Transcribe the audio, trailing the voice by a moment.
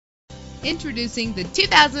Introducing the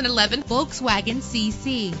 2011 Volkswagen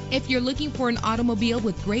CC. If you're looking for an automobile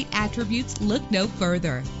with great attributes, look no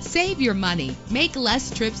further. Save your money. Make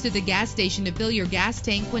less trips to the gas station to fill your gas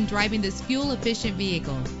tank when driving this fuel-efficient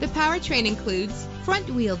vehicle. The powertrain includes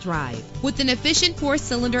front-wheel drive with an efficient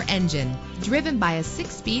 4-cylinder engine driven by a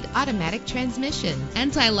 6-speed automatic transmission.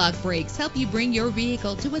 Anti-lock brakes help you bring your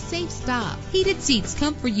vehicle to a safe stop. Heated seats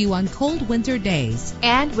comfort you on cold winter days.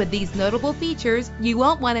 And with these notable features, you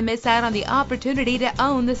won't want to miss out on the opportunity to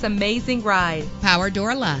own this amazing ride. Power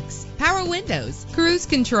door locks, power windows, cruise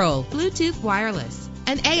control, Bluetooth wireless,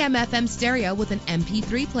 an AM/FM stereo with an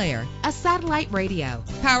MP3 player, a satellite radio,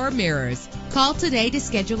 power mirrors. Call today to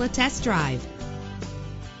schedule a test drive.